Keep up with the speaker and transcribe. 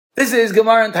This is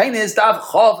Gemara and Tainis Daf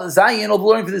Chav Zayin. We'll be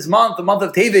learning for this month, the month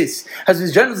of Tevis, has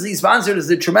been generously sponsored as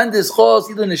the tremendous Chos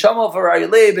Ilu Neshama for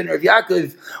Aryeh ben Rav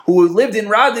Yaakov, who lived in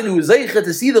Radin, who was Zeicha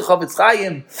to see the Chavetz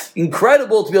Chaim.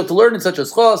 Incredible to be able to learn in such a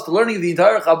Chos, the learning of the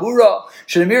entire Chabura.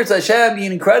 Should Amir Hashem be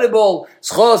an incredible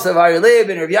Chos of Aryeh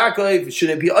ben Rav Yaakov?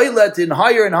 Should it be Oilet in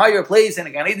higher and higher place and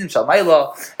a Gan Eden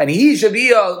Shalmaila? And he should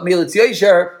be a Melitz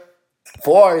Yosher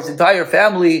for his entire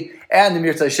family, and the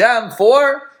Mir Hashem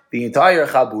for the entire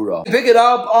Chabura. Pick it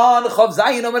up on Chav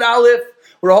Zayin Amud Aleph.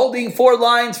 We're holding 4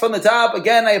 lines from the top.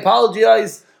 Again, I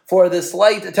apologize for the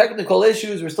slight technical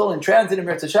issues. We're still in transit in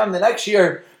Mirz Hashem. The next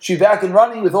year should be back and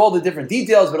running with all the different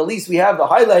details, but at least we have the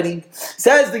highlighting.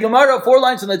 Says the Gemara, 4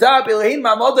 lines from the top.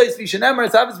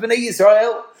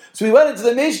 So we went into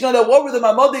the Mishnah that what were the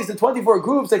Mamadis, the 24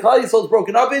 groups that Klal Yisrael is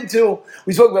broken up into.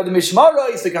 We spoke about the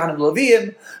Mishmaros, the Kahanim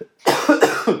Levim,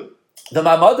 the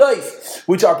Mamadais,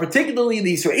 which are particularly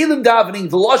the Yisraelim davening.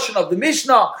 The lashon of the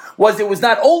Mishnah was it was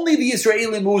not only the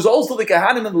Yisraelim, it was also the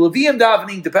Kahanim and the Leviim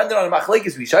davening, depending on the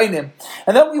Machlekes Rishayim.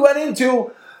 And then we went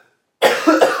into,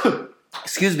 the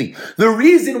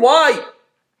reason why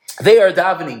they are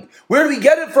davening. Where do we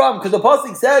get it from? Because the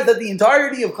pasuk says that the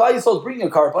entirety of Klal Yisrael is bringing a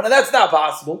karban, and that's not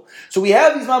possible. So we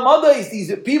have these mamadais,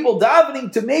 these people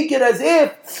davening to make it as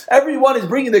if everyone is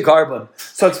bringing the karban.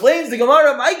 So explains the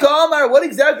Gemara, Maika Amar, what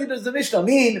exactly does the Mishnah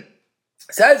mean?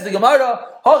 Says the Gemara,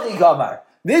 Hachi Amar.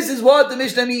 This is what the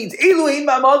Mishnah means. Eluhin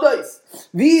mamadais.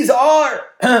 These are,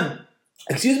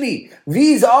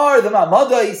 these are the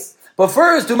mamadais. But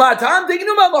first, Umatan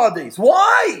Tegnu mamadais.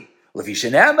 Why? And how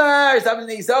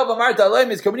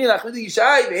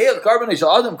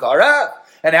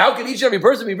can each and every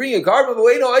person be bringing a carbon? But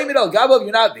wait, no, you're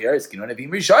not there. So they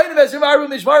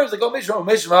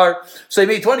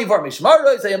made 24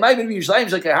 mishmaros.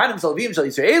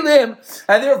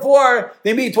 And therefore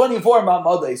they made 24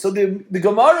 mamadai. So the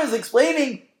Gemara is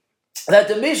explaining that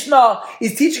the Mishnah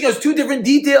is teaching us 2 different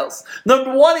details.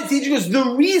 Number 1, it's teaching us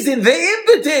the reason, the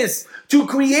impetus to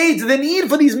create the need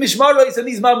for these mishmaros and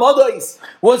these mamadais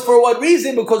was for what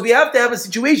reason? Because we have to have a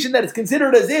situation that is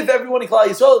considered as if everyone in Klal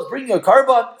Yisrael is bringing a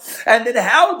karban. And then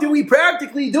how do we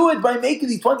practically do it? By making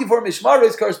these 24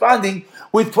 mishmaros corresponding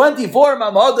with 24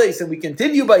 mamadais. And we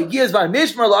continue by Giyaz by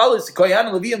Mishmar La'alis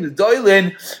Koyan Leviyim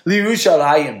L'Doilin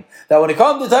L'Yerushalayim. That when it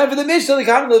comes to time for the Mishnah, the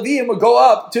Kohanim Leviyim will go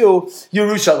up to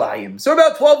Yerushalayim. So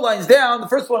about 12 lines down, the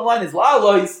first one line is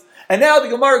La'alis. And now the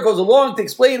Gemara goes along to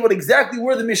explain what exactly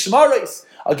were the Mishmaros.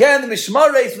 Again, the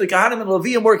Mishmaros, the Kahanim and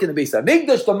Levim work in the Beis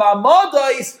HaMikdash. The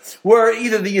Mamadais were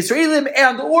either the Yisraelim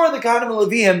and or the Kahanim and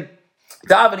Levim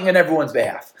davening on everyone's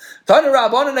behalf. Tana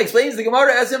Rabbanan explains the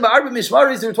Gemara, Esim Ba'arba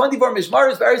Mishmaros, there were 24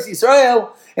 Mishmaros for Eretz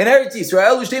Yisrael, in Eretz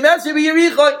Yisrael, which they mastered by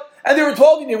Yerichai. And there were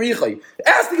 12 in Yerichai.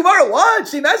 Ask the Gemara, what?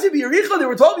 They mastered by Yerichai, there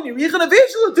were 12 in Yerichai, and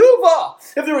Avishal Tuva.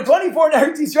 If there were 24 in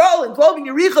Eretz Yisrael and 12 in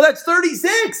Yerichai, that's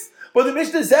 36. But the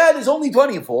Mishnah said is only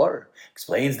 24.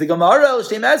 Explains the Gemara, of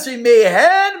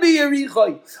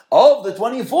the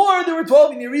 24, there were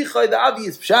 12 in Yerichai, the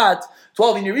obvious pshat,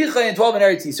 12 in Yerichai and 12 in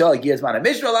Eretz Yisrael.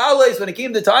 When it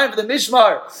came the time for the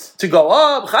Mishmar to go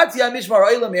up, Chatzia Mishmar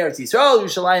Oilam Eretz Yisrael,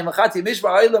 Yerushalayim, Chatzia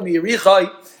Mishmar Oilam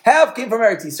Yerichai, half came from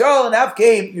Eretz Yisrael and half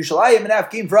came Yerushalayim and half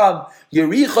came from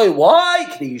Yerichai. Why?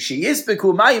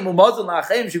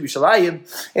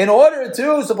 In order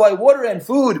to supply water and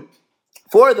food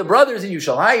for the brothers in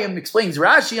Yerushalayim, explains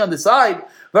Rashi on the side,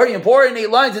 very important, 8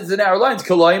 lines, it's in our lines,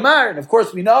 Koloimar, and of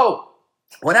course we know,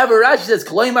 whenever Rashi says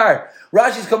Koloimar,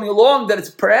 Rashi is coming along that it's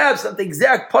perhaps not the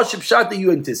exact Pashup shot that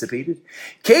you anticipated.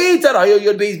 How do you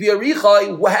have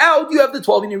the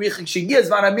 12 in Yerichai? Shigiyaz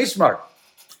Vana Mishmar.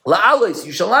 La'alos,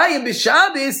 Yerushalayim,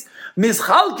 B'Shabis,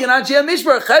 Mischalkin Anshei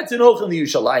Mishmar, Chetz and Ochan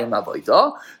Yerushalayim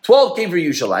Avodah. 12 came for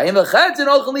Yerushalayim, Chetz and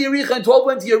Ochan Yerichai, and 12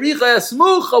 went to Yerichai,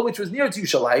 Smucha, which was near to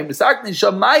Yerushalayim, B'Saknin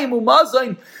Shamayim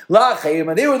Umazayin La'achayim,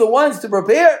 and they were the ones to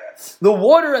prepare the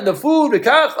water and the food.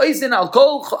 Akach Eisen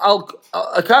Alkol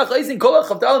Akach Eisen Kolach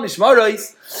Chavdal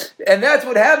Mishmaros, and that's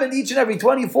what happened each and every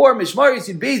 24 Mishmaros.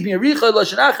 You'd base me Yerichai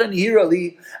Lashanacha and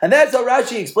Yirali, and that's how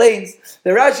Rashi explains. The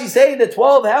Rashi saying that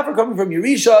 12 half are coming from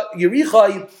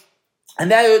Yerichai. And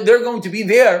now they're going to be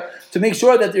there to make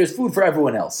sure that there's food for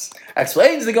everyone else.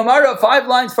 Explains the Gemara 5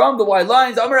 lines from the white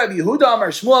lines. Amar Rabbi Yehuda, Amar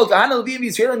Shmuel, Kahanah Levim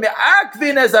Yisraelim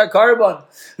me'akvin as a carbon.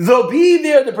 They'll be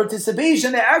there, the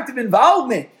participation, the active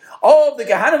involvement of the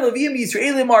Kahanah Levim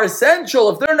Yisraelim are essential.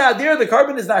 If they're not there, the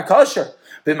carbon is not kosher.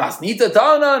 B'masnita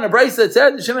Tana, and a brace that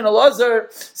says, Shimon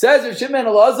Elazar says, if Shimon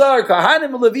Elazar,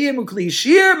 Kahanim Leviyim Ukli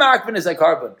Shir Makvin is a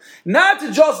carbon. Not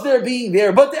just their being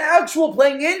there, but the actual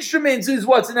playing instruments is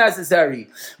what's necessary.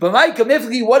 But my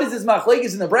Kamifli, what is this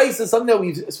machlekes in the brace? Is something that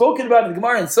we've spoken about in the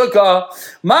Gemara and Sukkah.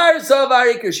 Mar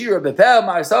Savari Kashira Bepel,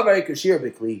 Mar Savari Kashira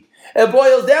Bekli. It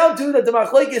boils down to that the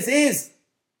machlekes is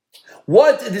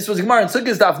what this was Gemara in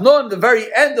Sukkah's Daf Nun, the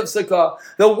very end of Sukkah.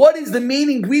 That what is the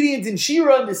main ingredient in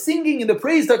Shira and the singing and the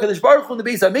praise to Hakadosh Baruch Hu in the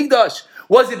Beis Hamikdash?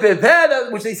 Was it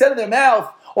Bepel, which they said in their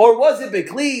mouth, or was it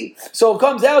Bekli? So it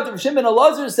comes out that Shimon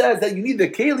Elazar says that you need the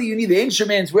keli, you need the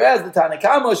instruments, whereas the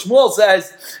Tanakama Shmuel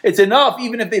says it's enough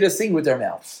even if they just sing with their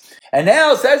mouths. And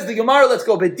now says the Gemara, let's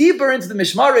go a bit deeper into the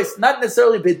Mishmaris, not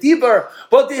necessarily a bit deeper,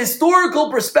 but the historical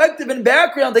perspective and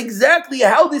background, exactly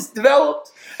how this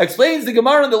developed. Explains the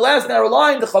Gemara in the last narrow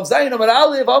line, the Chavzayin Amar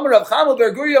Aleph, Amar Rav Chama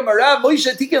Ber Guri Amar Rav, Moshe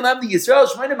Tiken Lam the Yisrael,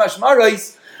 Shmeine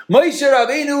Mashmaris, Moshe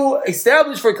Rabbeinu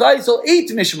established for Klal Yisrael 8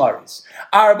 Mishmaris.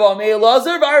 Arba Mei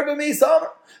Elazar, Arba Mei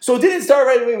Samar. So it didn't start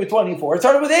right away with 24, it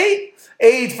started with 8.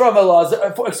 8 from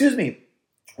Elazar,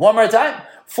 one more time,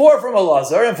 4 from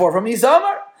Elazar and 4 from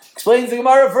Isamar. Explains the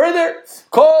Gemara further.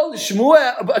 Called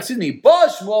Shmuel,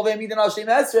 Shmuel ve'midin al Shem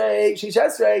Esrei.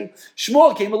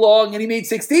 Shmuel came along and he made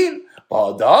 16.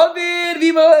 David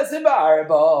v'molesim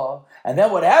ba'arba. And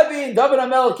then what happened? David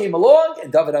HaMelech came along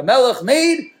and David HaMelech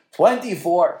made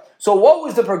 24. So what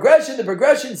was the progression? The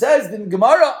progression says the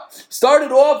Gemara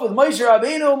started off with Moshe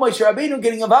Rabbeinu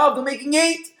getting involved in making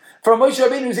 8. From Moshe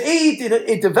Rabbeinu's 8,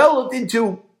 it developed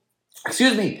into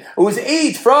it was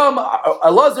 8 from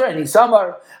Elazar and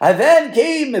Isamar, and then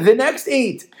came the next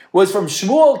 8 was from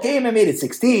Shmuel, came and made it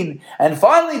 16, and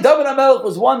finally David HaMelech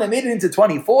was one that made it into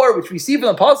 24, which we see from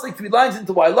the Pasuk 3 lines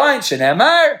into Y line,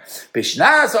 Shenemar,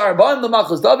 Bishnas Arban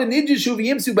Lamachos David Nidjushu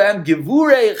V'Yimsu B'Hem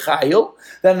Gevurei Chayil.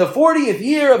 Then the 40th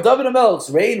year of David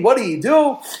HaMelech's reign, what did he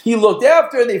do? He looked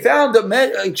after, and they found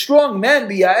strong men,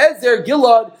 B'Yaezer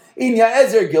Gilad, in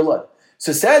Yaezer Gilad.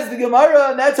 So says the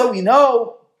Gemara, and that's how we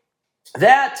know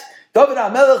that David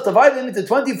HaMelech divided them into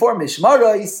 24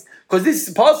 mishmaros, because this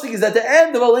pasuk is at the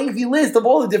end of a lengthy list of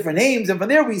all the different names, and from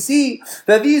there we see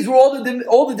that these were all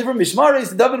the different mishmaros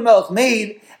that David HaMelech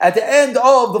made at the end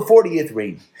of the 40th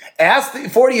reign. Ask the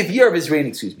 40th year of his reign,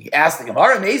 Ask the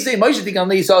Gemara, Meisei, Moshe Tikan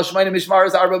Leisal Shemaina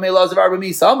Mishmaros, Arba Me'Elazar, Arba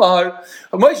Me'Samar.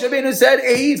 Moshe Rabbeinu said,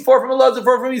 8, 4 from Elazar,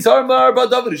 4 from Isamar, but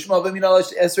David and Shmuel, V'Minal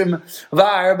Esrim,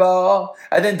 V'Arba.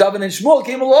 And then David and Shmuel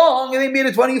came along, and they made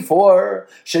it 24.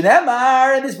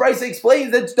 Shenemar, and this Brisa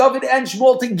explains that David and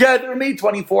Shmuel together made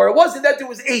 24. It wasn't that there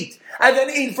was 8, and then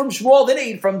 8 from Shmuel, then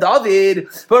 8 from David,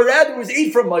 but rather it was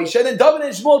 8 from Moshe, and then David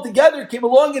and Shmuel together came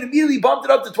along and immediately bumped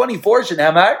it up to 24.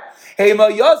 Shenemar. Hey,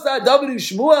 Yasa David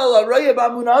Shmuel Araya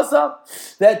Bamunasa,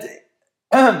 that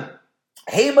Hema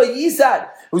Yisad,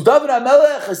 who's David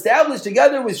HaMelech established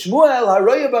together with Shmuel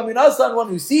Haraya Bamunasa, one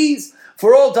who sees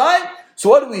for all time. So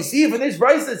what do we see from this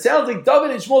verse? It sounds like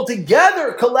David and Shmuel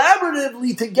together,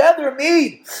 collaboratively together,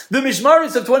 made the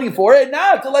Mishmaris of 24, and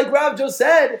not like Rav just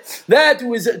said that it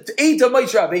was 8 of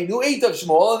Moshe Rabbeinu, 8 of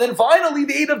Shmuel, and then finally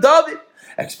the 8 of David.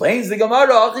 Explains the Gemara,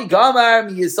 that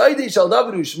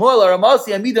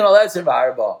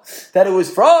it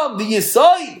was from the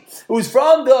Yesod, it was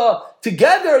from the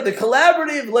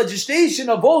collaborative legislation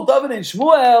of both David and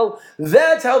Shmuel.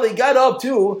 That's how they got up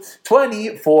to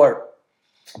 24.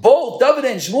 Both David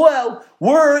and Shmuel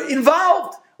were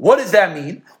involved. What does that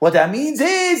mean? What that means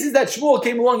is that Shmuel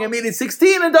came along and made it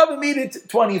 16 and David made it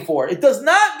 24. It does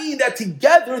not mean that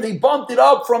together they bumped it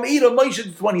up from 8 of Moshe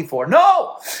to 24.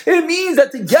 No! It means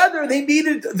that together they made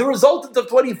it the resultant of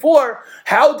 24.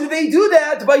 How do they do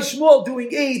that? By Shmuel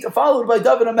doing 8, followed by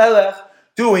David HaMelech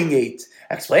doing 8.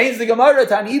 Explains the Gemara,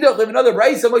 Tanidach, another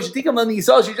Brisa, Moshe Tikam Lan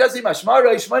Yisrael, Shijasi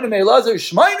Mashmara, Shmaine Me'Elazar,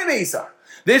 Shmaine Me'Isar.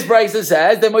 This Brisa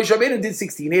says that Moshe Rabbeinu did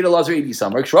 16, 8 Elazar, 8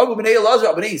 Isamar, Shrabu b'nei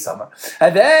Elazar, b'nei Isamar.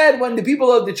 And then when the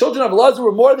people of the children of Elazar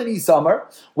were more than Isamar,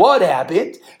 what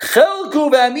happened?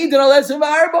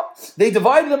 They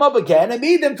divided them up again and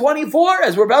made them 24,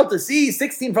 as we're about to see,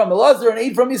 16 from Elazar and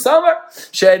 8 from Isamar.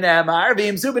 She'namar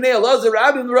v'imsu b'nei Elazar,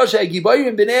 Rabim l'Rosh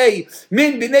HaGibayim b'nei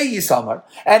min b'nei Isamar.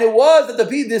 And it was that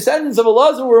the descendants of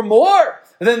Elazar were more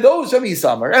than those from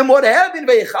Isamar. And what happened?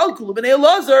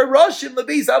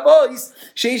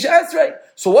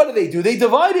 So what do? They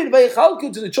divided to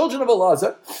the children of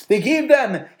Elazar. They gave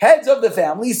them heads of the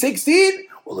family, 16.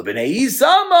 And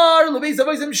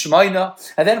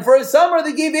then for a summer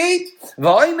they gave 8. We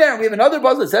have another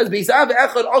puzzle that says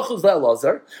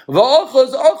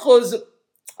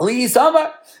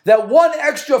Yisamar, that one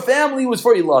extra family was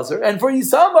for Elazar, and for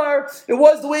Yisamar, it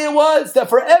was the way it was, that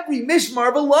for every Mishmar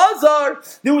of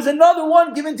Elazar, there was another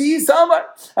one given to Yisamar,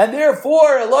 and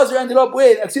therefore Elazar ended up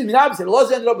with,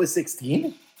 Elazar ended up with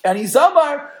 16, and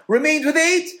Yisamar remained with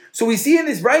 8. So we see in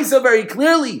this brisa very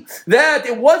clearly that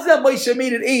it wasn't that Moshe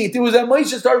made it 8. It was that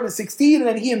Moshe started with 16 and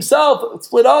then he himself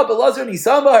split up, Elazar and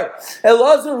Isamar.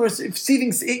 Elazar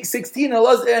receiving 16 and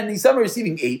Isamar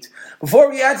receiving 8. Before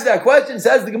we answer that question,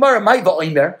 says the Gemara,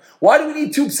 why do we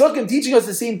need 2 psukim teaching us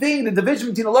the same thing, the division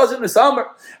between Elazar and Isamar?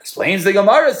 Explains the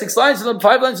Gemara, 6 lines from the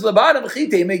 5 lines from the bottom.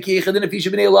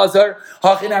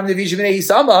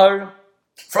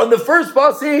 From the first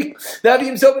pasuk, that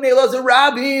himself and Elazar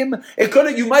Rabim,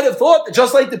 you might have thought that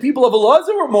just like the people of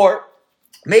Elazar were more,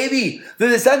 maybe the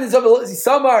descendants of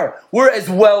Isamar were as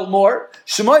well more.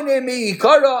 Shemaine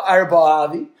meikara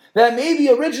arba'avi. That maybe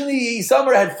originally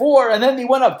Isamar had 4 and then they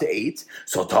went up to 8.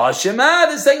 So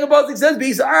Tashema, the second pasuk says,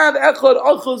 Beisav echad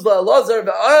achuz la'Elazar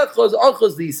ve'achuz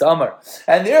achuz li'Isamar.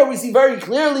 And there we see very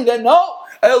clearly that no,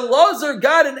 Elazar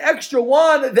got an extra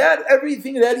 1, that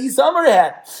everything that Isamar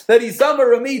had. That Isamar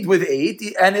remained with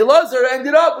 8, and Elazar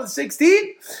ended up with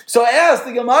 16. So I asked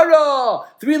the Gemara,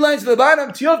 3 lines from the bottom,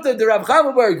 Tiyufta de Rav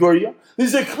Chama bar Guria.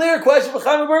 This is a clear question for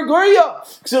Chama bar Guria.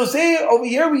 So say over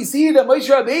here we see that Moshe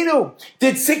Rabbeinu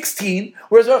did 16,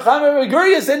 whereas Rav Chama bar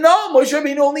Guria said no, Moshe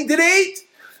Rabbeinu only did 8.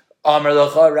 Amar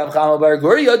Lacha Rav Chama bar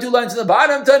Guria, 2 lines from the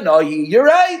bottom, Tanayi, you're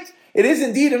right. It is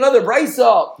indeed another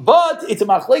brisa, but it's a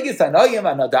machlekes tanayim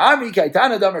and adamri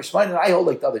kaitana damer shmain, and I hold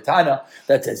like the other Tana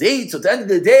that says 8. So at the end of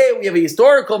the day, we have a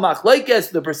historical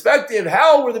machlekes, the perspective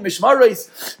how were the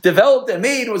mishmaros developed and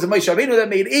made. Was it Moshe Rabbeinu that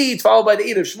made 8, followed by the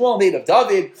 8 of Shmuel and 8 of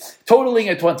David, totaling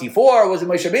at 24? Was it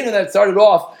Moshe Rabbeinu that started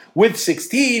off with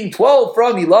 16, 12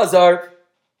 from Elazar?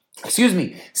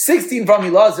 16 from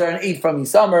Elazar and 8 from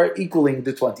Isamar, equaling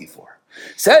the 24.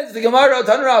 Says the Gemara,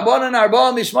 there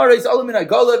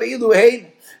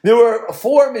were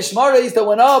 4 mishmaros that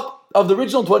went up of the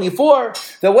original 24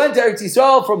 that went to Eretz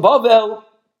Yisrael from Bavel.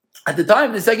 At the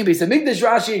time, the second base of Mikdash,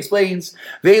 Rashi explains,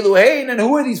 and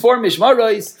who are these 4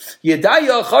 mishmaros?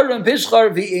 Yedaya, Charan,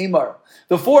 Pishchar, V'Emar.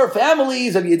 The 4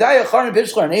 families of Yedaya, Charan,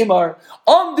 Pishchar, and Emar.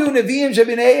 Amdu Nevi'im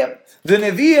Shebineim. The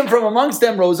Nevi'im from amongst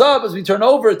them rose up as we turn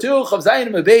over to Chav Zayin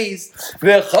Mebeis.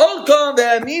 V'chalkam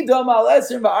ve'amidam al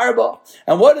eser v'arba.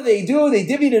 And what do? They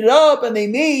divvied it up and they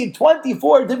made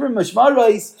 24 different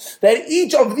mishmaros that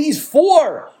each of these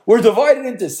 4 were divided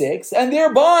into 6 and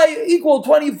thereby equal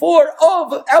 24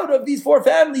 out of these 4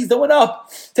 families that went up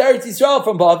to Eretz Yisrael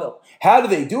from Bavel. How do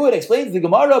they do it? Explains the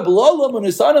Gemara, B'lalam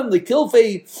u'nesanam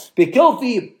l'kilfi.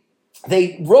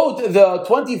 They wrote the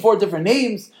 24 different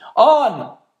names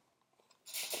on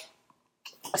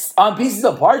pieces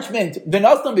of parchment,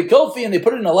 v'nastam b'kilfi, and they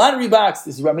put it in a laundry box.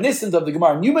 This is reminiscent of the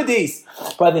Gemara Numades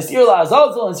by the Sir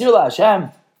LaAzazel and Sir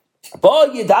LaHashem.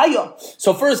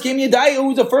 So first came Yedaya, who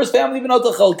was the first family.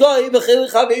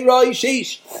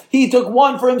 He took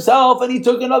 1 for himself, and he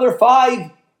took another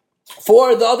 5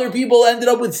 for the other people. Ended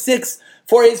up with 6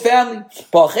 for his family.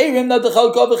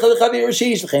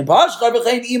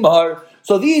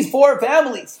 So these 4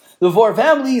 families, the 4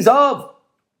 families of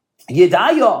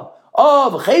Yedaya,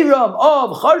 of Chayram,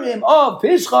 of Charim, of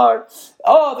Pishchar,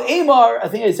 of Emar, I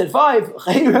think I said 5,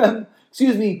 Chayram,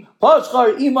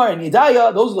 Pashchar, Emar, and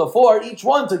Yedaya, those are the 4, each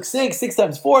one took 6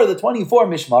 times 4, the 24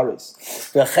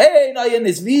 mishmaros. The Chayn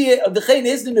is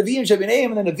the Nevi'im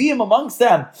Shebineim, and the Nevi'im amongst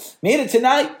them made it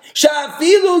tonight.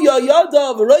 Shafilu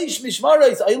Yayadav, Reish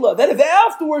Mishmaros, Ayla. That if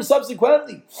afterwards,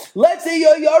 subsequently, let's say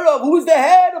Yayarav, who is the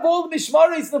head of all the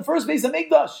mishmaros in the first base of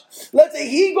Mikdash, let's say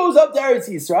he goes up to Eretz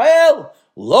Yisrael,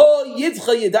 Lo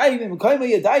Yitzcha Yedayim,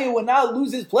 Yedaya will now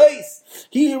lose his place.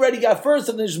 He already got first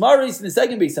of the Shmaris in the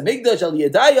second base of Mikdash. Al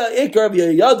Yedaya, Ikar of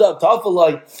Yoyada,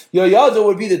 Tafel, Yoyada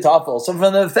would be the Tafel. So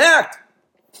from the fact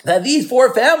that these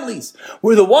 4 families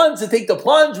were the ones to take the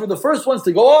plunge, were the first ones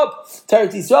to go up to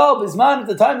Eretz Yisrael, Bisman, at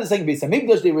the time of the second base of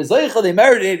Mikdash, they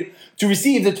merited to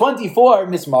receive the 24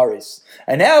 Mismaris.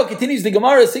 And now continues the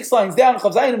Gemara 6 lines down,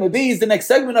 Chav Zayin Mebeis, the next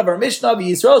segment of our Mishnah,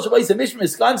 Yisrael Shabbat Mishnah,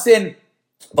 Wisconsin.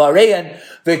 And they would read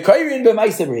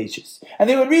Ma'aseh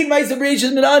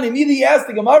Bereishis and immediately ask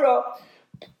the Gemara,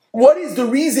 what is the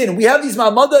reason we have these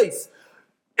ma'amados?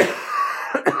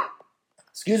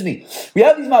 Excuse me. We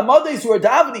have these ma'amados who are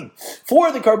davening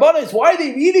for the karbanos. Why are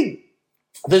they reading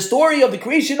the story of the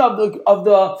creation of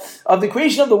the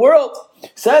creation of the world?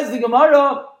 Says the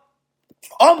Gemara,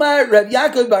 Omar Rav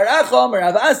Yaakov Bar Acham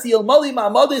Rav Asi El Mali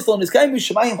Ma'amadis Lo Niskayim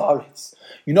B'Shamayim Haaretz.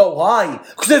 You know why?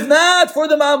 Because if not for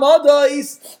the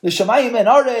Ma'amadis, the Shamayim and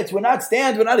Haaretz would not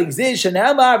stand, would not exist.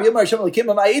 Shanamar V'Yomar Hashem Elokim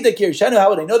Ma'ida Kir Shanu. How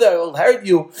would I know that I will inherit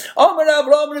you? Omar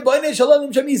Avram Rebbeinu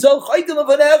Shalom Shem Yisrael Chaytim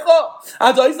Lefanecha.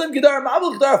 Ado Islam Kedar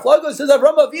Ma'abel Kedar Flago says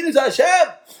Avram Avinu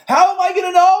Hashem. How am I going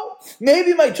to know?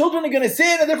 Maybe my children are going to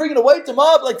sin and therefore going to wipe them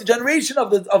up like the generation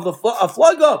of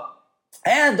Flago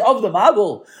and of the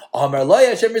Mabul. Amar Lo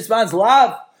Hashem responds,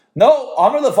 Lav. No,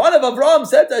 Amar Lefan of Avraham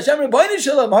said to Hashem Rebbeinu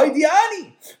Shalom,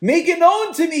 Haydiani, make it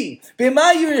known to me.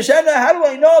 B'ma Yerushalayim, how do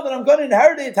I know that I'm going to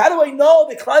inherit it? How do I know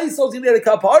that Klal Yisrael is going to get a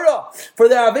kapara for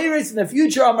their averis in the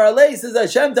future? Amar Lei says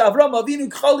Hashem to Avraham Avinu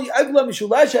K'chali Agla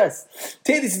Mishulashes.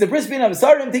 This is the brisbane of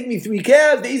Sarim. Take me 3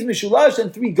 calves, the Mishulash,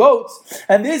 and 3 goats,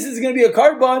 and this is going to be a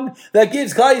carbon that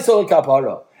gives Klal Yisrael a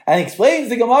kapara. And explains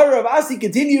the Gemara of Asi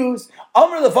continues.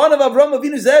 Amr Lefan of Avram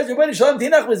Avinu says, Rebbeinu Shalom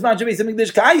Tinach B'Zman Shebeis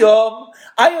HaMikdash Kayom.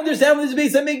 I understand when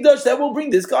this Beis HaMikdash that will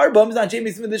bring this carbon. It's not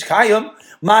Shebeis HaMikdash Kayom.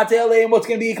 Matei Aleim, what's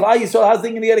going to be Klal Yisrael? How's they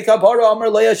going to get a kapara? Amr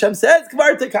Lo Hashem says,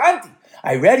 Kvar Tekanti.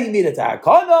 I already made a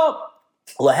ta'akana.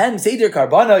 Lahem Seder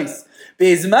Karbanos.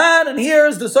 Bezman, and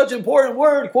here's the such important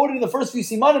word quoted in the first few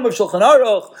simanim of Shulchan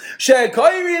Aruch.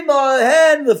 She'kayrim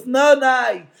lahen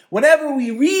lefnanai. Whenever we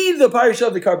read the parasha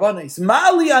of the Karbanos,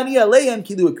 Mali ani aleim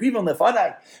kilu akrivam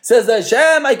lefanai, says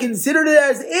Hashem, I considered it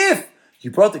as if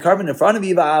you brought the carbon in front of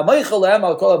me, and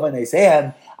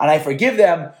I forgive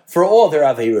them for all their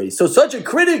averos. So such a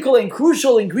critical and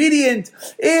crucial ingredient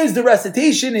is the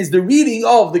recitation, is the reading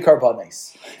of the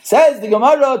Karbanos. Says the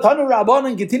Gemara, Tanu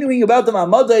Rabbanan, continuing about the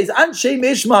Ma'amadais, Anshe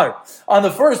Mishmar, on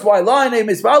the first white line, a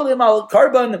Misbalim al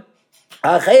Karban.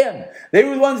 They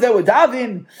were the ones that would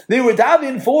daven. They were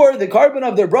daven for the carbon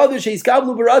of their brother.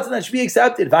 Sheiskablu baratzon, that should be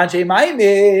accepted. Vanche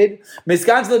Maimid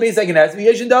miskanz lebeis hakenes.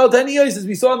 V'yeshin dal taniyos, as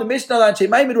we saw in the Mishnah. Vanche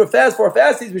Maimid were fast for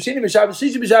fasties. B'sheni b'shabbos,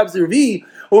 shishi b'shabbos revi.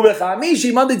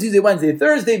 U'b'chamishi Monday, Tuesday, Wednesday,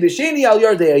 Thursday. B'sheni al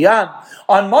yardei ayam.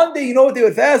 On Monday, you know what they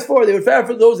would fast for? They would fast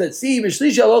for those at sea.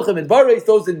 B'shlishi al ochem midbaris,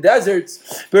 those in deserts.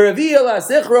 B'revi al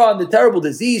asichra, on the terrible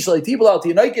disease. Shleitibel al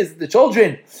tinoikis, the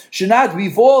children should not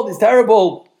befall this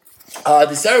terrible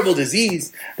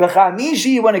disease.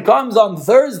 V'chamishi, when it comes on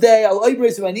Thursday, al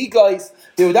oibris v'anikais,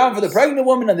 they were down for the pregnant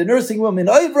woman and the nursing woman.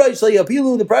 Oibris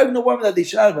shleyapilu, the pregnant woman, that they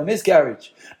should not have a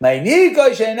miscarriage.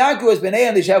 Ma'nikai she'enaku es b'nei,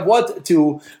 and they should have what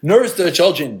to nurse their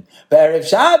children. B'erev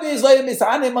Shabbos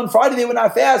le'misanim, on Friday they would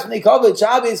not fast when they covered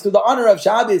Shabbos to the honor of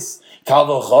Shabbos.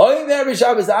 Kavachoy v'erev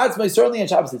Shabbos atzmai, certainly on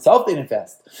Shabbos itself they didn't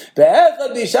fast.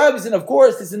 B'echad b'Shabbos, and of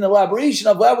course it's an elaboration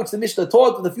of that which the Mishnah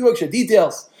taught with a few extra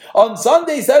details. On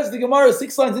Sunday, says the Gemara,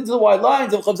 6 lines into the wide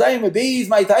lines of Chavzayim Abiz,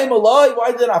 my time alive,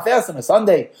 why did they not fast on a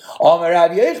Sunday? Says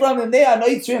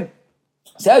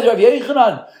Rav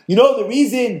Yechanan, you know the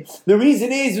reason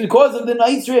is because of the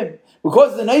Naitzrim.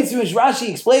 Because the Naitzrim, Rashi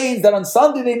explains that on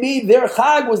Sunday they made their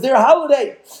Chag was their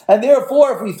holiday. And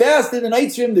therefore, if we fasted the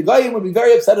Naitzrim, the Goyim would be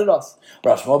very upset at us.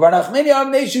 It's the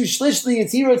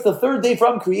 3rd day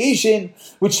from creation,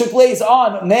 which took place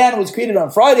on, man was created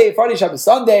on Friday, Shabbos,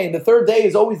 Sunday, and the 3rd day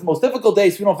is always the most difficult day,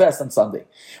 so we don't fast on Sunday.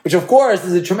 Which of course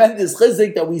is a tremendous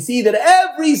chizuk that we see that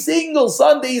every single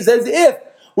Sunday is as if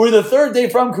we're the 3rd day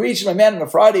from creation by man on a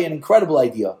Friday, an incredible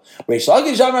idea. You know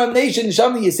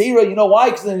why?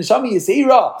 Because the Neshama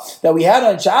Yisera that we had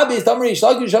on Shabbos,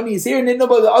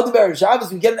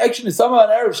 we get an extra Neshama on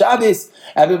Erev Shabbos,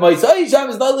 and b'Motzei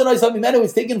Shabbos,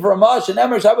 it's taken for a mash, and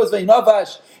Emer Shabbos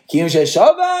ve'inafash. Woe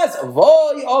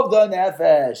of the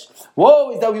nefesh.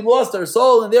 Woe is that we lost our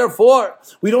soul, and therefore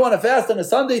we don't want to fast on a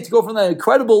Sunday to go from that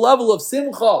incredible level of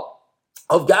simcha,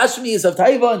 of Gashmis, of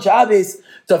Taiva and Shabbos,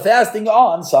 to fasting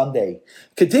on Sunday.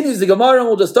 Continues the Gemara, and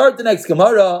we'll just start the next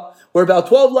Gemara. We're about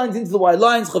 12 lines into the wide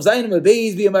lines. Chavzayin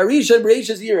Abayz, V'Yamarisha,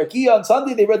 Bereshis, Hirakia. On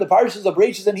Sunday they read the parshas of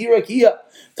Bereshis and Hirakia.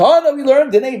 Tana, we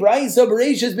learned Denei Braisa,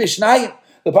 Bereshis, Bishnayim.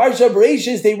 The parsha of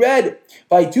Bereshis they read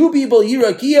by 2 people.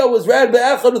 Hirakia was read by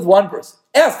Echad with 1 person.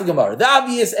 Ask the Gemara, the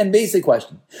obvious and basic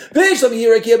question. Hirakia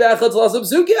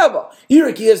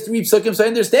has 3 psukim, so I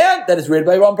understand that it's read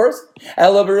by 1 person.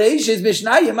 Ela Bereshis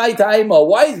Mishnayim my taima.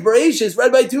 Why is Bereshis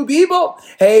read by 2 people?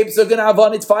 Hey, psukim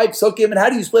avon, it's 5 psukim, and how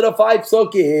do you split up 5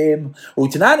 psukim?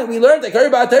 Utanan, we learned that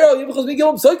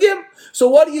psukim. So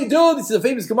what do you do? This is a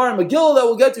famous Gemara in Megillah that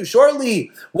we'll get to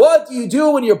shortly. What do you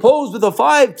do when you're posed with a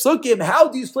 5 psukim? How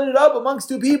do you split it up amongst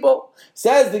 2 people?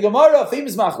 Says the Gemara,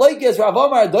 famous machlekes, Rav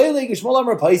Amar Doilig, Shmuel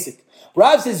Amar Paisik.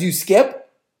 Rav says you skip,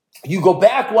 you go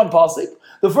back 1 pasuk.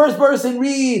 The first person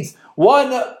reads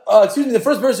the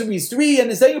first person reads 3,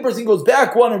 and the second person goes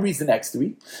back 1 and reads the next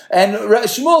 3. And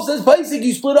Shmuel says, Paisik,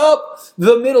 you split up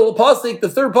the middle pasuk, the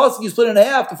third pasuk you split in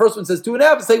half. The first one says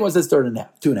 2.5, the second one says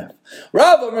 2.5.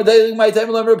 Rav,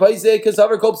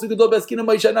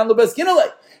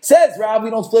 says Rav,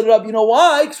 we don't split it up. You know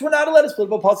why? Because we're not allowed to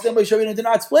split up a pasuk, and by Shavina did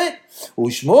not split.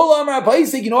 Shmuel Amar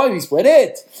Paisik, you know why we split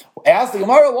it? Ask the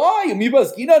Gemara, why?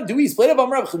 Do we split up?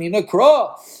 Amar Chanina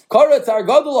Kra. Karatz Ar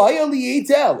Gadol Hayali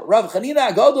Eitel. Rav Chanina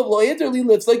Gadol Lo Eterli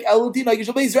lives like Elutin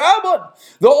Agisha Beis Rabban.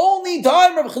 The only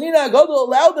time Rav Chanina Gadol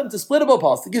allowed them to split up a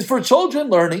pasuk is for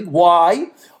children learning. Why?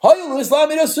 Hayalu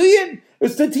Islam Irasuyin.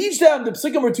 It's to teach them the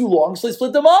psukim are too long, so they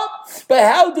split them up. But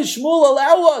how does Shmuel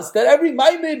allow us that every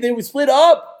Maimid they would split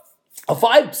up a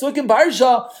 5 psukim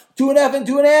parsha, 2.5 and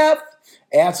 2.5?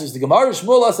 Answers the Gemara,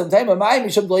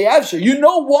 Shmuel You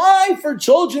know why for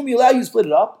children we allow you to split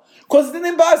it up? Because it's an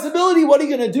impossibility. What are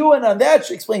you going to do? And on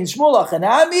that explains Shmuel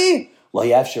Achanami.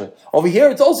 Over here,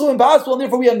 it's also impossible, and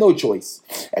therefore we have no choice.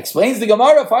 Explains the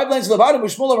Gemara, 5 lines to the bottom. Why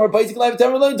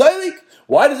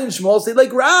doesn't Shmuel say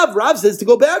like Rav? Rav says to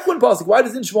go back one pasuk. Why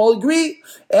doesn't Shmuel agree?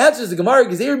 Answers the Gemara,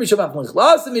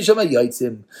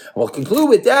 We'll conclude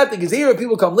with that. The Gezeira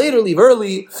people come later, leave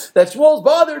early. That Shmuel's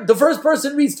bothered. The first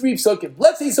person reads 3 psukim.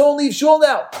 Let's say someone leaves shul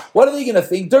now. What are they going to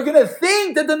think? They're going to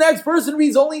think that the next person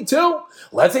reads only 2.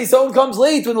 Let's say someone comes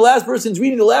late when the last person's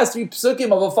reading the last 3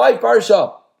 psukim of a 5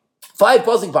 parsha. 5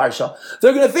 pasuk parsha.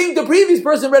 They're going to think the previous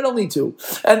person read only 2,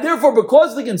 and therefore,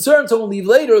 because of the concern, someone leave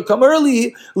later, or come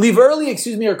early,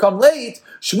 or come late.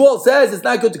 Shmuel says it's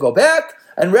not good to go back,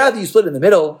 and rather you split in the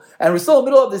middle. And we're still in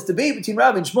the middle of this debate between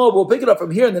Rav and Shmuel. We'll pick it up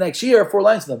from here in the next year. 4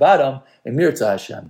 lines from the bottom. And Mirza Hashem.